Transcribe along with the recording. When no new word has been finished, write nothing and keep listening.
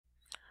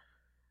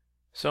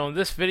So in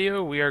this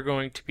video we are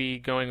going to be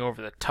going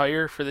over the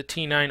tire for the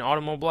T9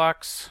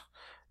 automoblox.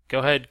 Go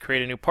ahead,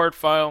 create a new part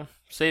file,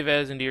 save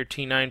as into your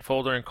T9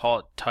 folder and call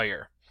it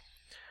tire.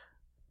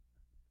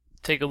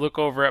 Take a look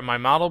over at my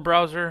model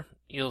browser.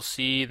 You'll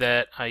see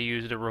that I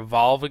used a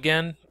revolve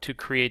again to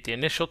create the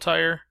initial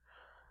tire.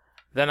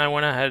 Then I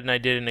went ahead and I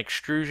did an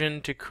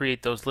extrusion to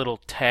create those little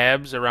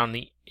tabs around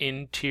the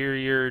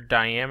interior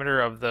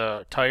diameter of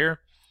the tire.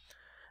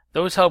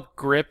 Those help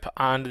grip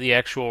onto the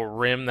actual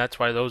rim, that's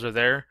why those are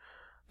there.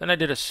 Then I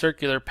did a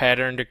circular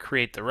pattern to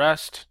create the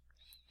rest.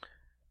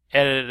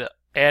 Added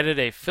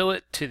a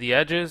fillet to the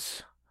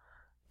edges.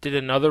 Did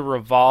another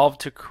revolve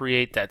to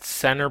create that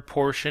center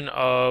portion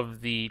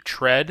of the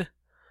tread.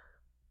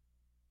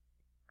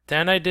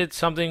 Then I did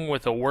something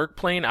with a work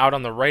plane out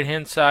on the right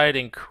hand side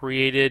and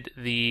created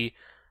the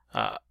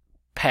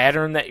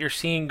pattern that you're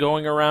seeing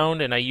going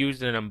around, and I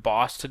used an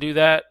emboss to do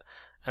that.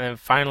 And then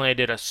finally I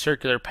did a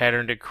circular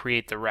pattern to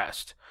create the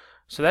rest.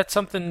 So that's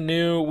something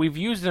new. We've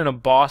used an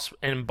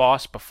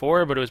emboss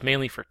before, but it was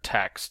mainly for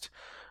text.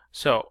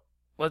 So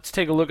let's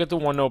take a look at the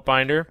OneNote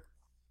binder.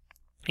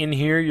 In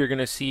here you're going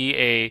to see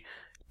a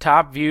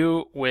top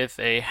view with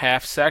a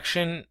half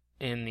section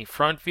in the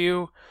front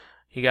view.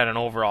 You got an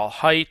overall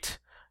height.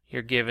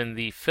 You're given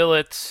the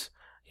fillets.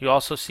 You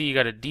also see you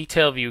got a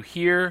detail view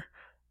here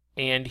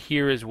and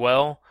here as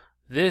well.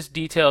 This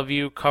detail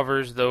view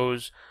covers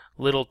those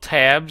little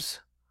tabs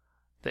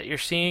that you're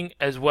seeing,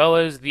 as well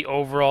as the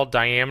overall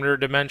diameter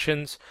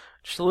dimensions.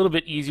 Just a little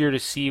bit easier to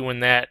see when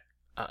that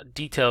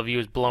detail view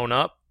is blown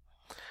up.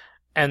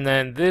 And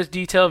then this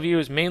detail view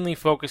is mainly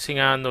focusing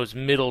on those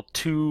middle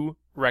two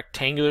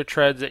rectangular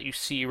treads that you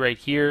see right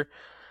here.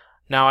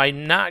 Now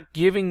I'm not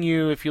giving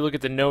you, if you look at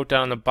the note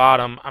down on the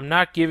bottom, I'm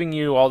not giving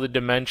you all the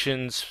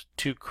dimensions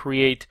to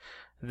create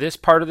this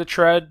part of the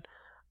tread.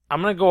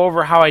 I'm going to go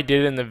over how I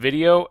did it in the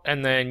video,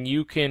 and then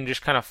you can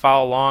just kind of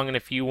follow along, and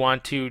if you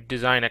want to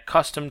design a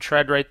custom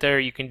tread right there,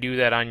 you can do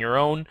that on your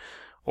own,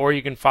 or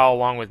you can follow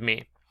along with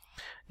me.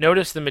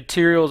 Notice the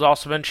material has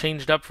also been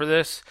changed up for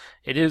this.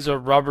 It is a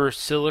rubber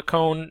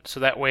silicone,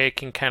 so that way it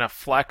can kind of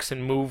flex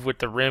and move with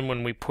the rim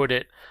when we put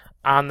it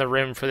on the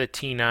rim for the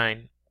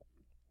T9.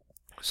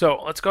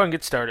 So let's go ahead and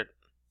get started.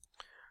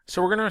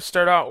 So we're going to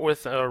start out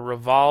with a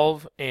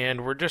revolve,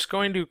 and we're just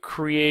going to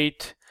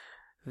create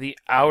the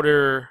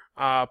outer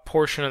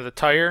portion of the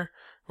tire.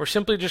 We're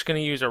simply just going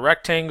to use a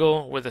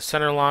rectangle with a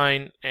center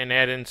line and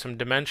add in some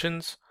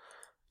dimensions.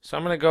 So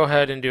I'm going to go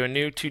ahead and do a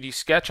new 2D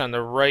sketch on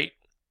the right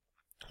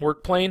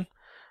work plane.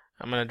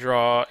 I'm going to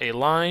draw a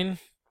line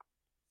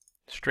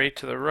straight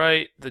to the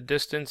right. The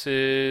distance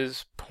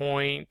is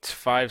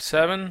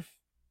 0.57.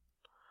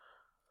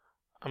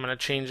 I'm going to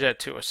change that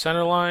to a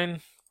center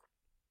line.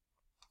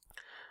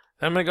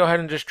 Then I'm going to go ahead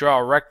and just draw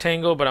a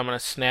rectangle, but I'm going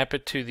to snap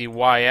it to the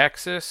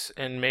y-axis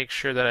and make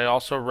sure that I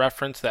also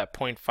reference that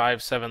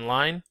 0.57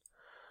 line,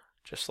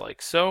 just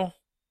like so.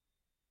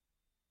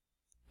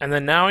 And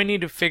then now I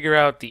need to figure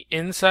out the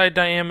inside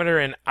diameter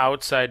and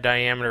outside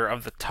diameter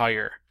of the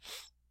tire.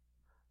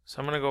 So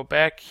I'm going to go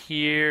back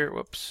here.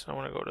 Whoops, I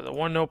want to go to the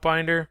OneNote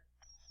binder.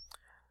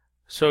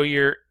 So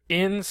your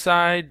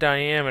inside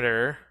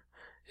diameter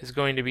is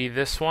going to be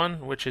this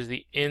one, which is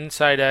the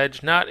inside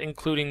edge, not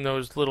including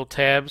those little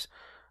tabs.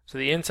 So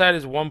the inside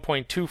is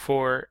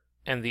 1.24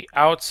 and the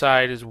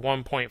outside is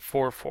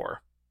 1.44.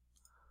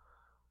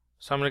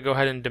 So I'm going to go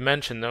ahead and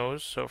dimension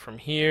those. So from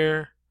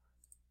here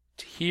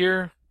to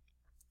here,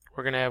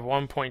 we're going to have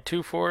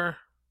 1.24.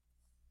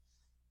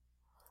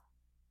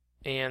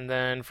 And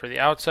then for the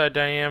outside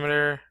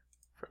diameter,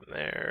 from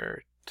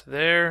there to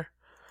there,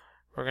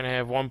 we're going to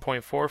have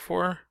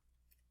 1.44.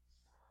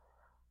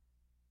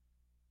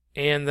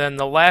 And then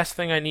the last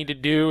thing I need to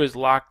do is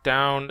lock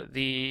down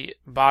the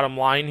bottom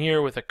line here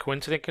with a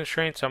coincident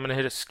constraint. So I'm going to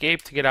hit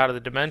escape to get out of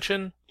the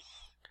dimension.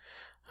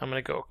 I'm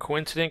going to go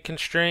coincident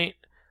constraint,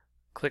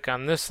 click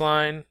on this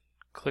line,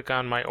 click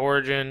on my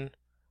origin,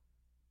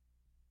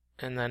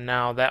 and then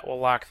now that will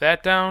lock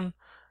that down.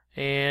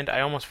 And I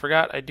almost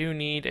forgot, I do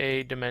need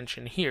a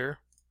dimension here,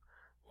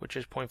 which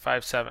is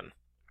 0.57.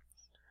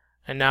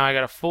 And now I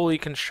got a fully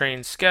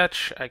constrained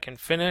sketch. I can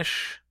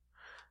finish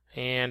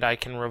and I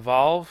can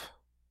revolve.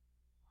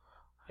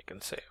 I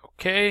can say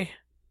OK,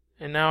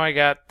 and now I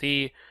got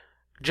the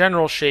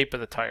general shape of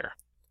the tire.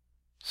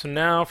 So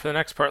now for the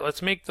next part,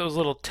 let's make those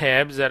little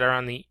tabs that are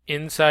on the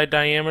inside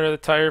diameter of the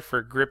tire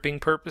for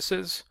gripping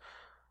purposes.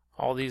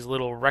 All these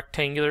little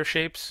rectangular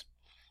shapes.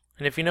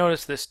 And if you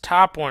notice, this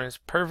top one is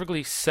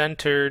perfectly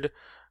centered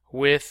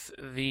with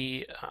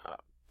the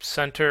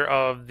center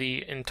of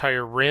the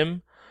entire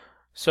rim.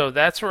 So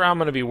that's where I'm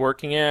going to be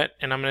working at,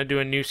 and I'm going to do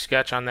a new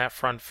sketch on that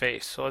front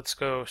face. So let's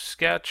go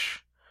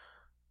sketch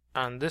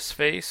on this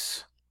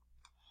face,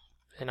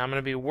 and I'm going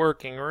to be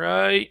working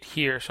right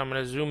here, so I'm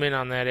going to zoom in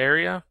on that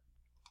area.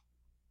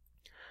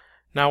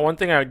 Now one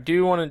thing I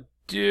do want to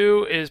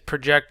do is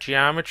project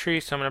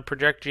geometry, so I'm going to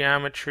project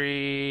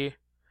geometry,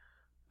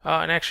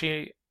 and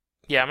actually,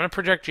 yeah, I'm going to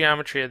project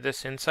geometry of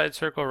this inside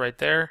circle right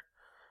there.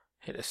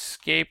 Hit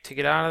escape to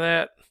get out of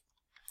that.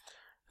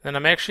 Then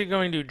I'm actually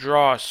going to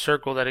draw a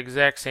circle that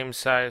exact same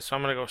size. So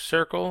I'm going to go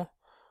circle,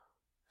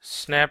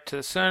 snap to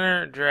the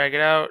center, drag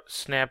it out,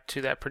 snap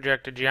to that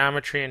projected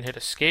geometry and hit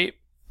escape.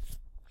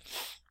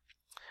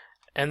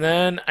 And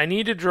then I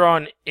need to draw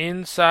an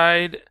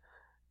inside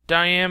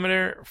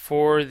diameter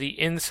for the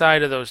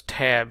inside of those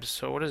tabs.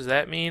 So what does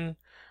that mean?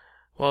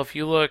 Well, if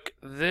you look,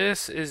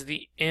 this is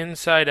the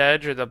inside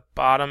edge or the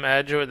bottom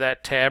edge of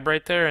that tab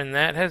right there, and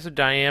that has a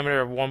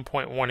diameter of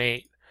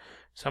 1.18.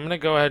 So I'm going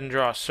to go ahead and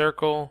draw a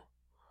circle,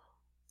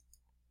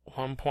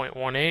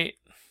 1.18.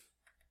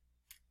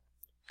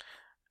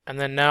 And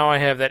then now I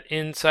have that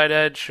inside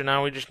edge, so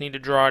now we just need to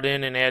draw it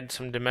in and add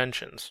some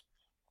dimensions.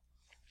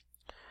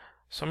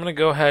 So I'm going to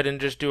go ahead and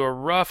just do a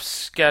rough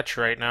sketch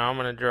right now. I'm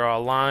going to draw a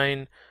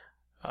line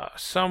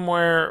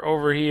somewhere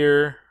over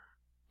here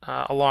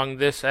along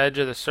this edge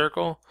of the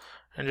circle,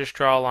 and just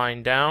draw a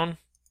line down,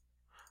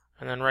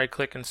 and then right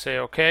click and say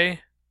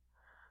OK.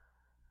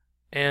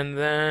 And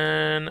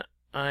then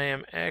I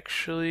am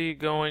actually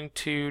going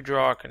to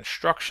draw a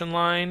construction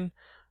line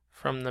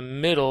from the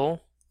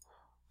middle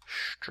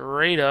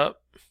straight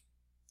up,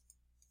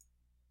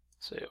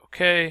 say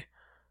OK,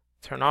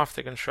 turn off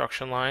the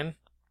construction line.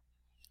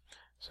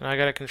 So now I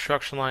got a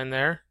construction line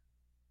there.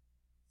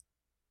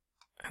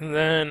 And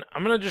then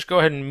I'm going to just go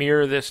ahead and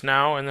mirror this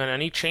now, and then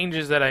any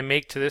changes that I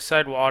make to this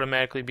side will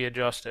automatically be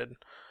adjusted.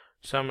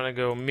 So I'm going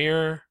to go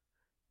mirror,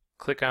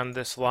 click on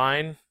this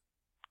line,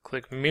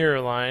 click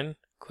mirror line,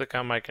 click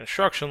on my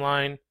construction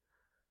line,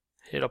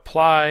 hit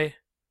apply,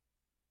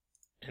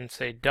 and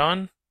say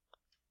done.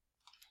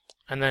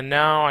 And then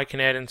now I can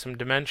add in some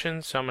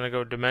dimensions. So I'm going to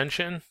go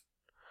dimension,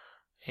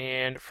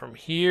 and from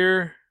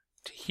here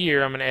to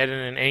here I'm going to add in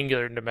an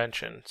angular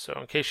dimension. So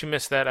in case you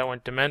missed that, I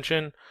went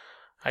dimension,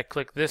 I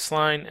click this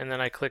line, and then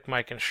I click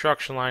my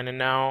construction line, and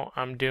now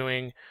I'm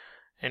doing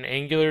an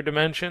angular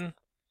dimension,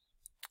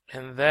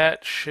 and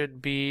that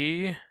should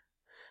be,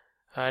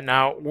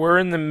 now we're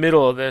in the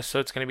middle of this, so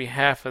it's going to be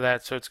half of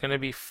that, so it's going to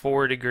be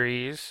 4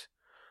 degrees.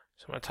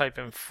 So I'm going to type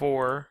in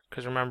 4,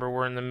 because remember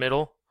we're in the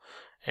middle,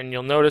 and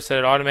you'll notice that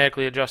it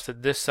automatically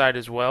adjusted this side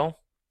as well.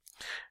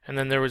 And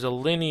then there was a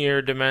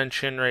linear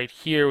dimension right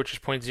here, which is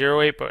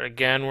 0.08, but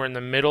again we're in the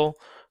middle,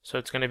 so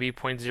it's going to be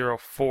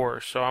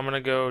 0.04. So I'm going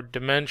to go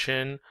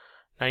dimension.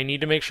 Now you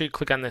need to make sure you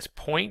click on this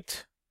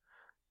point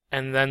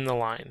and then the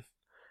line.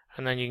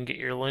 And then you can get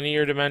your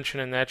linear dimension,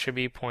 and that should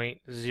be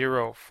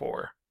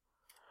 0.04.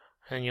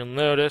 And you'll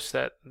notice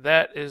that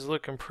that is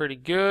looking pretty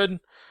good.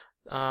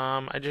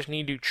 I just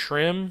need to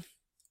trim.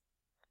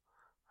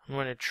 I'm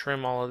going to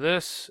trim all of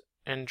this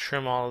and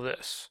trim all of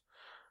this.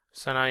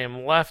 So now I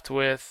am left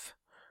with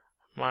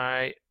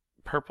my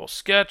purple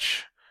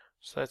sketch.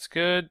 So that's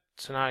good.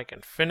 So now I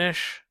can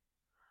finish,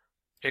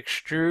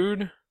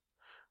 extrude.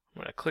 I'm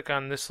going to click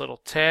on this little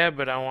tab,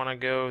 but I want to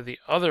go the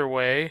other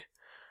way.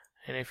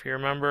 And if you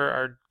remember,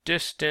 our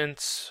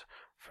distance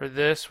for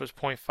this was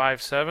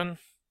 0.57.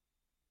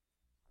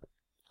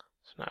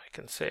 So now I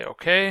can say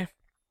OK.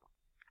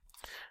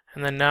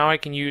 And then now I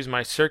can use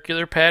my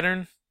circular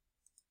pattern.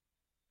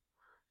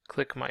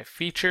 Click my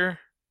feature.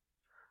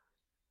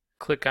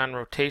 Click on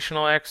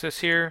rotational axis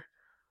here.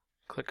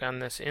 Click on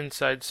this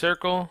inside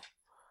circle.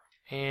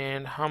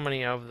 And how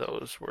many of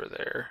those were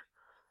there?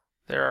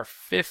 There are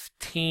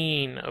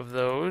 15 of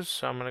those,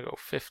 so I'm going to go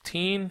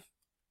 15.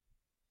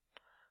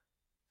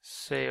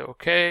 Say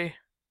OK.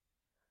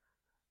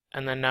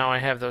 And then now I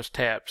have those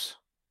tabs.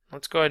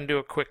 Let's go ahead and do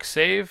a quick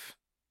save.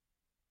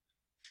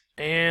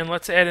 And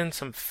let's add in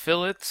some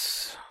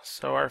fillets.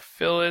 So our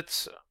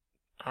fillets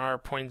are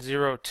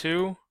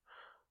 0.02.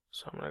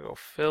 So I'm going to go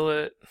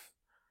fillet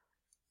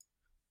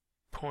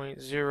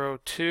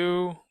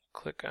 0.02.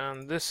 Click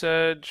on this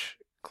edge.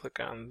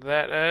 Click on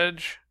that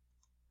edge,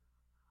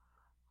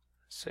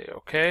 say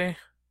OK,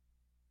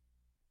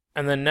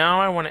 and then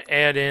now I want to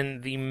add in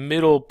the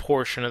middle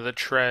portion of the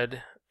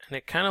tread, and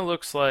it kind of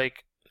looks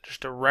like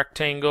just a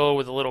rectangle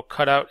with a little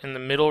cutout in the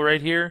middle right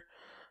here.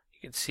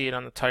 You can see it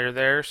on the tire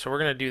there, so we're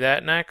going to do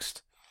that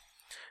next,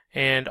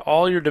 and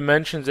all your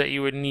dimensions that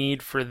you would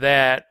need for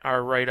that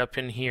are right up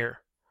in here.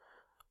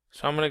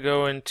 So I'm going to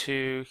go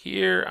into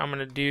here, I'm going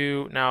to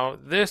do, now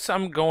this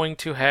I'm going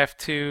to have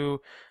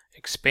to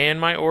expand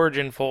my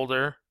origin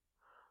folder,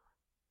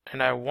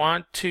 and I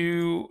want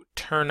to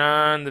turn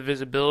on the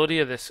visibility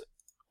of this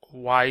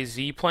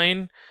YZ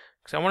plane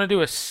because I want to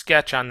do a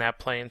sketch on that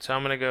plane. So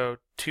I'm going to go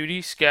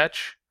 2D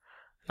sketch,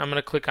 and I'm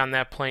going to click on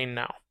that plane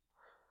now.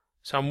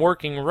 So I'm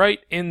working right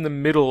in the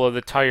middle of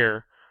the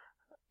tire,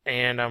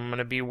 and I'm going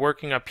to be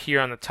working up here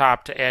on the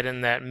top to add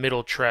in that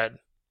middle tread.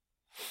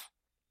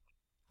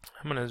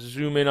 I'm going to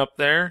zoom in up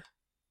there.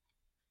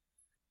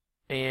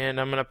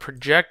 And I'm going to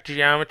project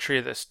geometry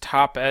of this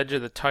top edge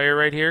of the tire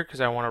right here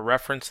because I want to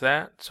reference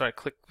that. So I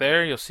click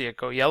there, you'll see it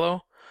go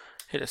yellow.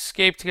 Hit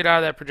escape to get out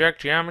of that project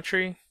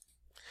geometry.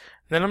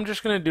 Then I'm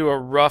just going to do a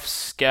rough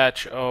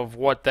sketch of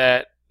what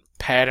that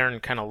pattern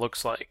kind of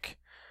looks like.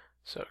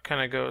 So it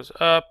kind of goes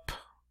up,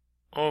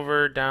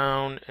 over,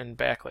 down, and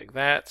back like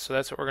that. So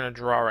that's what we're going to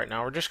draw right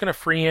now. We're just going to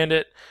freehand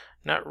it,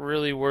 not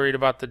really worried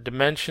about the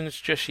dimensions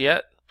just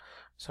yet.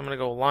 So I'm going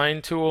to go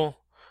line tool.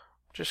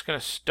 I'm just going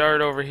to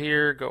start over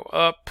here, go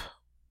up,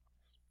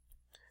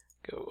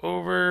 go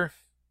over,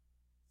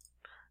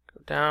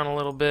 go down a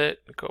little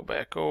bit, go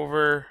back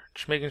over,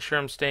 just making sure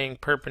I'm staying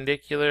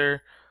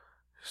perpendicular,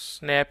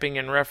 snapping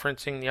and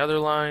referencing the other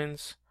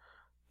lines,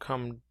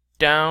 come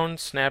down,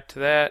 snap to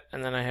that,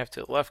 and then I have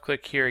to left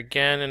click here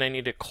again, and I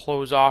need to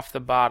close off the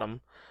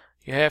bottom.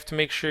 You have to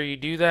make sure you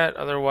do that,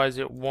 otherwise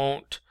it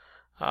won't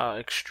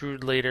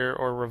extrude later,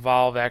 or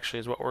revolve actually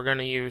is what we're going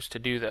to use to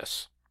do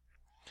this.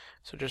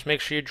 So just make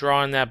sure you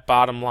draw in that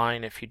bottom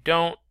line. If you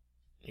don't,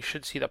 you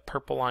should see the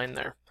purple line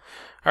there.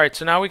 Alright,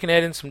 so now we can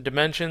add in some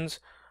dimensions.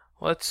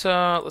 Let's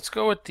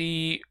go with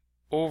the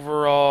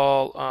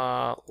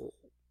overall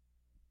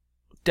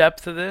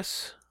depth of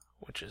this,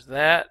 which is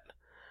that,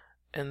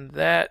 and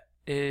that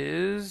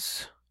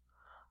is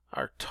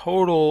our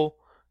total.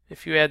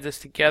 If you add this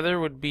together,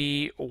 would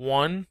be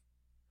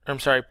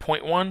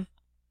 0.1.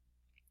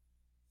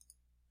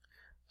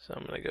 So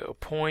I'm going to go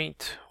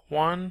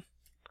 0.1.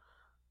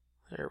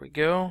 There we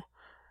go.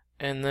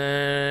 And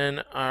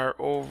then our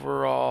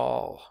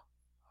overall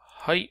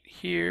height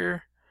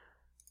here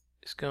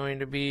is going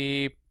to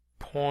be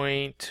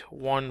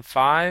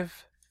 0.15.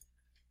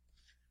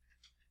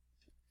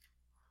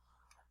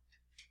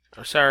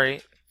 Oh,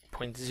 sorry,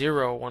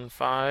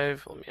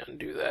 0.015. Let me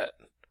undo that.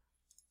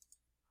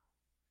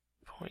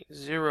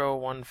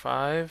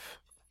 0.015.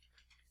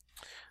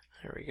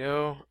 There we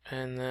go.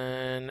 And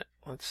then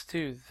let's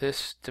do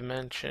this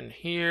dimension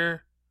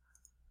here.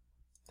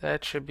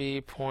 That should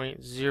be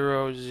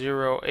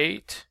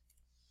 0.008,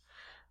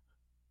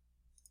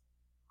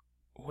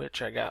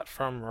 which I got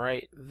from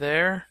right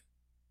there.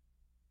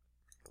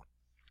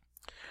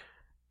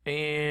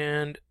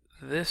 And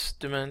this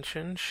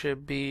dimension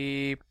should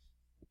be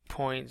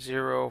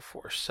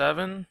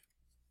 0.047.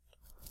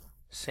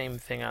 Same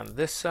thing on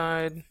this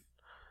side,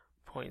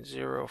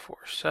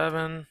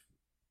 0.047. And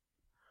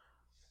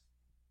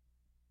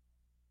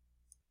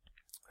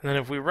then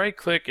if we right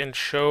click and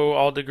show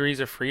all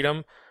degrees of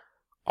freedom,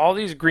 all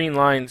these green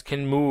lines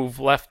can move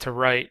left to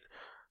right.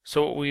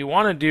 So what we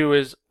want to do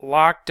is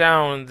lock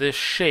down this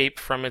shape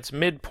from its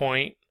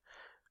midpoint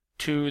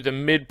to the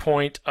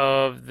midpoint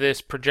of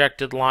this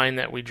projected line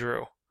that we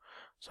drew.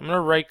 So I'm going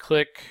to right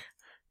click,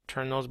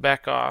 turn those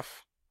back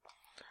off.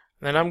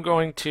 Then I'm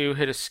going to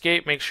hit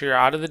escape, make sure you're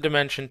out of the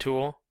dimension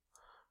tool,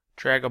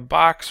 drag a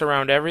box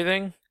around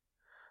everything,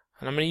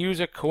 and I'm going to use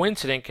a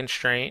coincident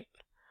constraint,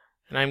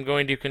 and I'm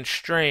going to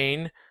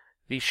constrain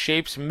the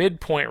shape's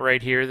midpoint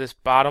right here, this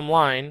bottom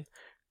line,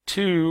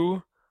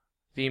 to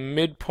the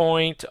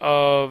midpoint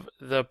of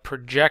the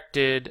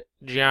projected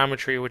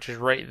geometry, which is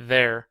right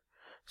there.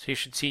 So you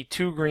should see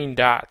two green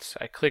dots.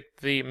 I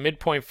clicked the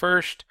midpoint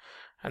first,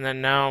 and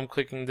then now I'm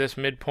clicking this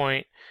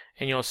midpoint,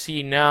 and you'll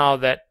see now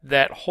that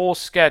that whole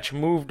sketch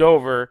moved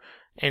over,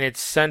 and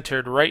it's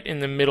centered right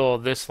in the middle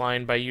of this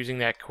line by using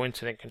that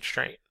coincident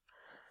constraint.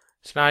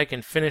 So now I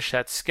can finish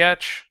that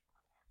sketch.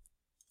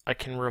 I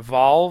can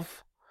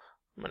revolve.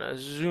 I'm going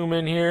to zoom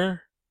in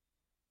here,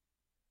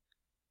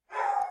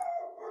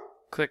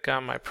 click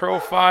on my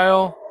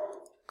profile,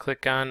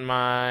 click on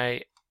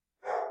my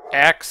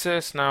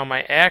axis. Now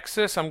my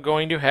axis, I'm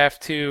going to have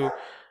to,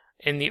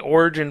 in the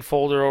origin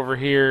folder over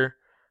here,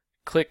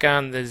 click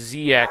on the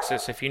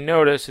Z-axis. If you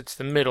notice, it's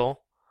the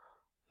middle.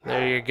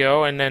 There you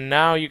go. And then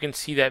now you can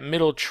see that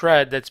middle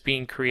tread that's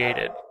being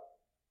created.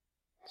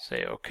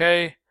 Say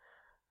OK.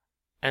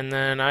 And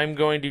then I'm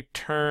going to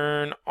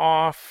turn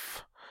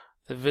off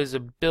the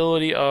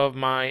visibility of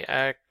my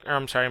my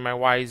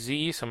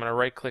YZ. So I'm going to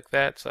right click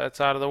that so that's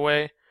out of the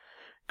way.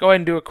 Go ahead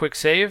and do a quick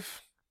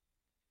save.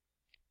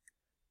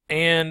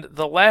 And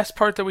the last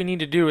part that we need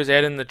to do is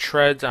add in the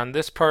treads on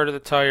this part of the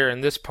tire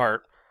and this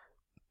part.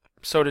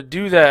 So to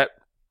do that,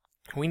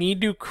 we need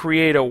to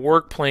create a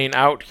work plane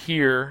out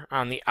here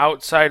on the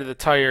outside of the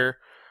tire,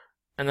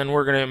 and then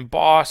we're going to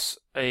emboss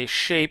a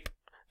shape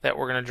that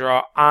we're going to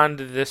draw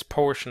onto this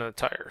portion of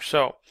the tire.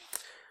 So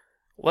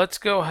let's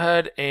go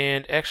ahead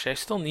and, actually I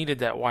still needed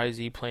that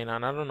YZ plane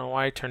on. I don't know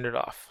why I turned it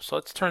off. So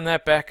let's turn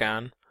that back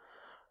on.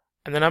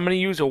 And then I'm going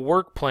to use a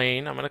work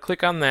plane. I'm going to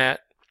click on that.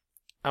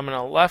 I'm going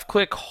to left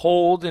click,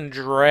 hold, and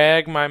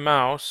drag my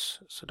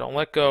mouse, so don't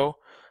let go,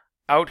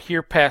 out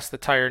here past the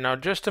tire. Now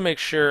just to make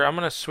sure, I'm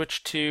going to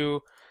switch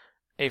to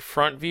a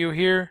front view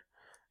here.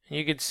 And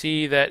you can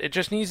see that it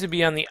just needs to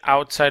be on the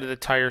outside of the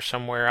tire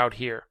somewhere out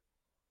here.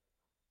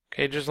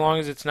 Okay, just as long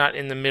as it's not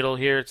in the middle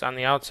here, it's on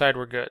the outside,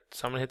 we're good.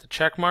 So I'm going to hit the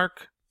check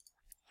mark,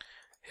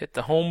 hit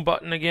the home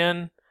button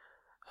again.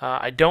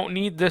 I don't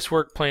need this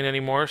work plane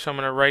anymore, so I'm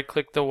going to right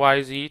click the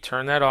YZ,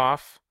 turn that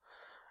off.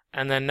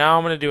 And then now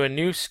I'm going to do a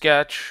new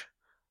sketch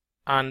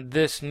on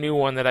this new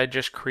one that I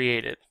just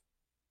created.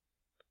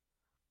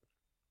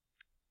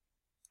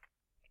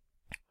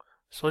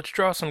 So let's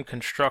draw some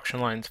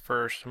construction lines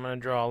first. I'm going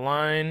to draw a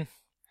line,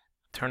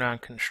 turn on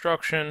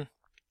construction,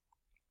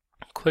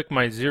 click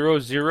my 0,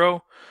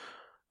 0,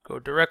 go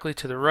directly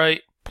to the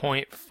right,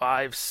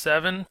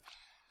 0.57.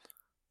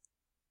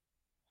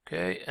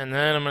 Okay, and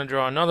then I'm going to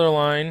draw another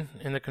line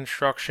in the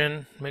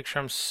construction. Make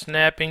sure I'm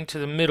snapping to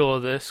the middle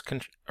of this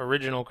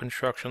original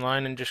construction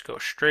line and just go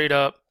straight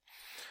up,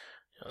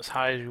 as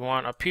high as you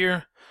want up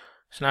here.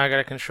 So now I got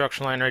a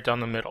construction line right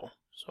down the middle.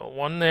 So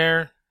one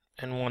there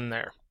and one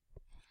there.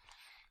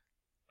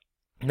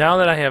 Now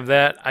that I have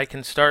that, I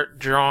can start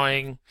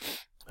drawing.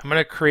 I'm going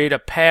to create a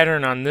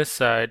pattern on this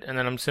side, and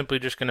then I'm simply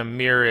just going to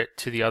mirror it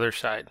to the other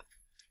side.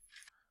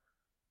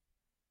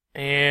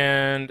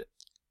 And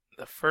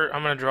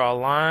I'm going to draw a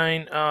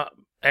line.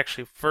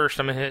 Actually, first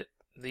I'm going to hit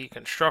the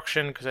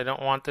construction because I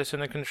don't want this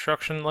in the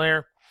construction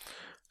layer.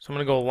 So I'm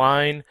going to go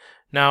line.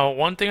 Now,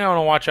 one thing I want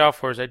to watch out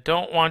for is I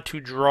don't want to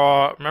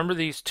draw, remember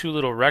these two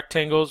little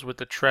rectangles with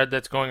the tread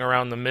that's going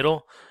around the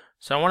middle?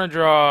 So I want to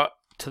draw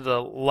to the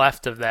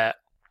left of that.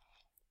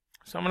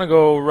 So I'm going to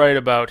go right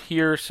about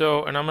here,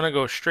 and I'm going to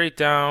go straight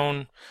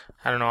down.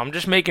 I don't know, I'm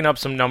just making up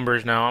some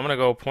numbers now. I'm going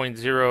to go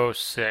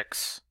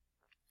 0.06.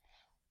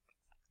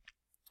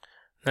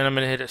 Then I'm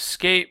going to hit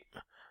escape.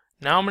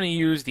 Now I'm going to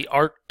use the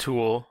arc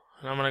tool,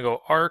 and I'm going to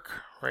go arc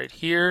right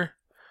here.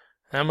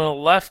 And I'm going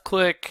to left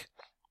click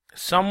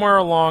somewhere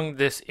along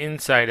this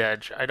inside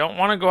edge. I don't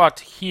want to go out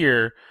to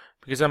here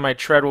because then my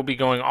tread will be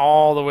going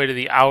all the way to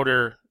the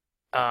outer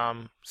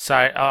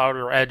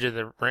outer edge of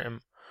the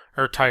rim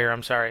or tire.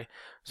 I'm sorry.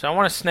 So I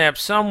want to snap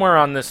somewhere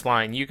on this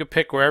line. You could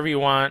pick wherever you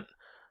want,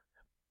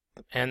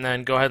 and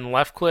then go ahead and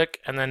left click.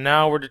 And then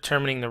now we're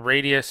determining the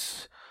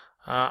radius.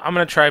 I'm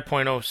going to try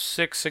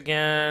 0.06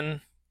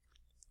 again.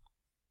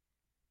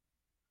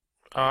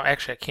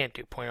 Actually, I can't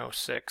do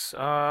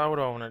 0.06. What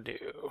do I want to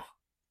do?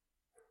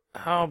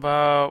 How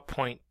about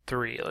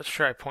 0.3? Let's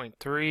try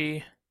 0.3.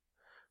 Hit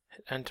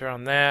enter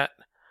on that.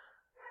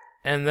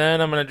 And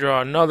then I'm going to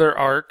draw another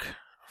arc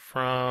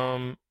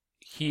from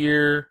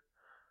here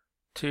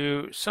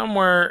to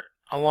somewhere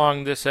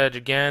along this edge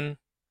again.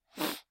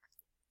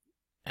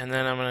 And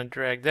then I'm going to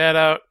drag that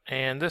out.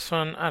 And this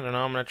one, I don't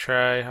know, I'm going to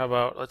try, how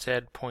about, let's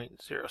add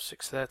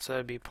 0.06.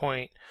 That'd be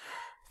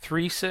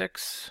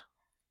 0.36.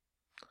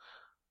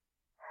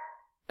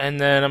 And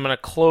then I'm going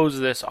to close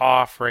this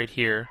off right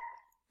here.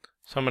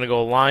 So I'm going to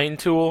go line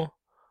tool.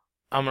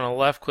 I'm going to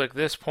left click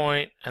this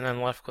point and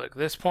then left click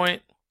this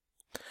point.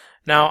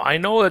 Now I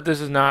know that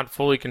this is not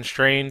fully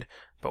constrained,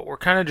 but we're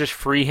kind of just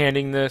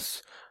freehanding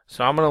this.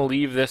 So I'm going to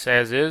leave this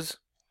as is.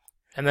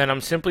 And then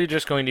I'm simply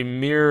just going to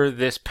mirror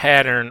this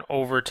pattern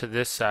over to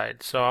this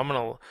side. So I'm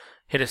going to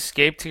hit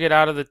escape to get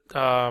out of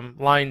the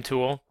line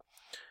tool.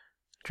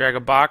 Drag a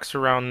box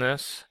around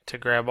this to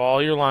grab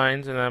all your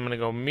lines, and then I'm going to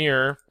go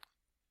mirror.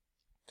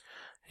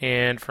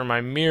 And for my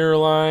mirror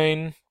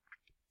line,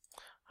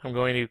 I'm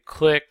going to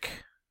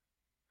click,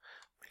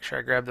 make sure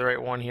I grab the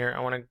right one here. I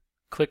want to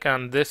click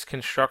on this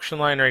construction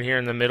line right here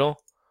in the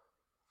middle,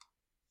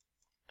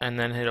 and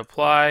then hit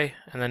apply,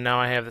 and then now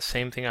I have the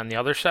same thing on the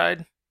other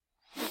side,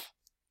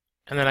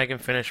 and then I can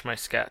finish my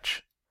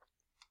sketch.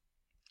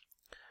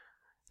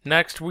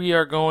 Next we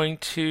are going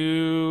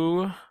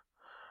to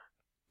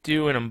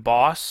do an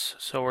emboss.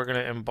 So we're going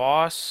to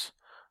emboss.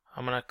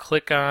 I'm going to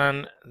click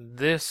on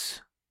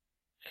this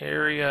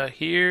area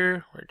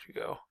here. Where'd you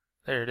go?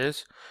 There it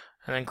is.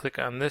 And then click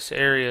on this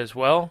area as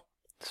well.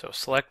 So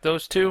select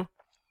those two.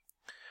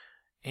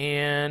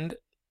 And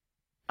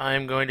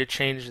I'm going to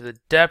change the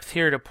depth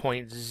here to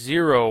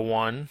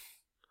 0.01.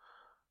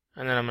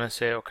 And then I'm going to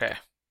say OK.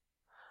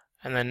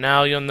 And then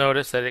now you'll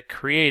notice that it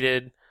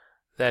created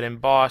that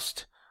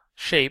embossed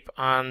shape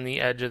on the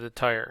edge of the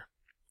tire.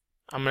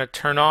 I'm going to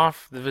turn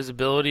off the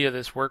visibility of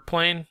this work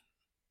plane.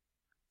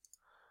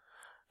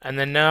 And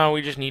then now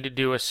we just need to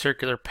do a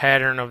circular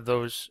pattern of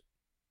those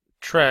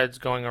treads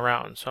going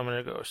around. So I'm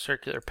going to go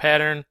circular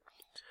pattern,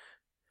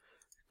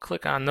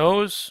 click on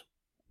those,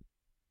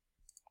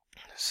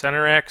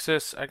 center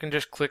axis. I can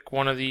just click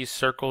one of these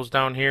circles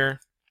down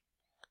here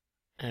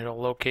and it'll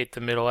locate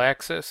the middle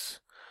axis.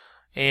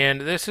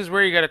 And this is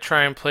where you got to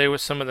try and play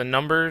with some of the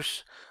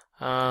numbers.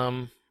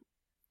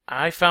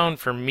 I found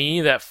for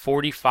me that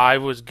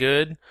 45 was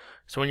good.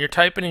 So when you're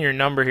typing in your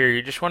number here,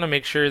 you just want to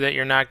make sure that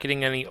you're not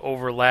getting any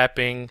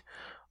overlapping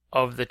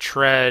of the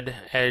tread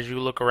as you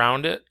look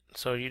around it.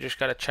 So you just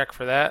got to check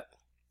for that.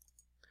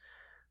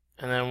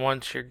 And then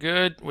once you're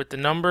good with the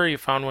number, you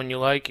found one you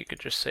like, you could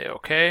just say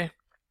OK.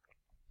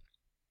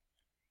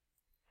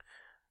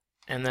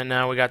 And then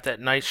now we got that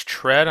nice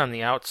tread on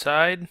the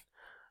outside.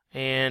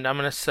 And I'm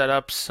going to set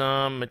up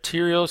some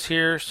materials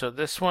here. So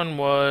this one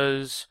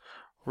was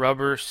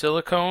rubber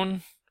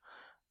silicone.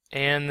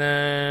 And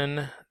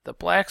then the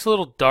black's a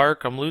little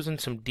dark. I'm losing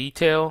some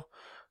detail.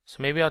 So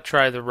maybe I'll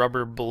try the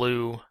rubber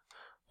blue.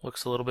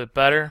 Looks a little bit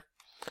better.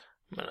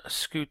 I'm going to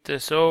scoot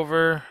this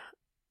over,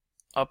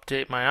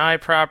 update my eye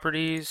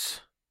properties,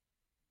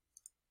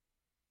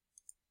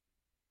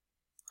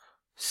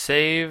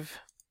 save,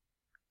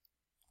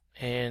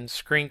 and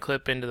screen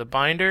clip into the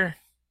binder.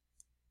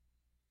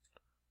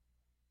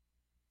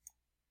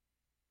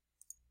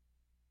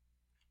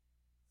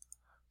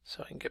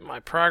 So I can get my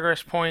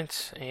progress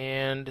points,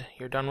 and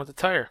you're done with the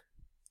tire.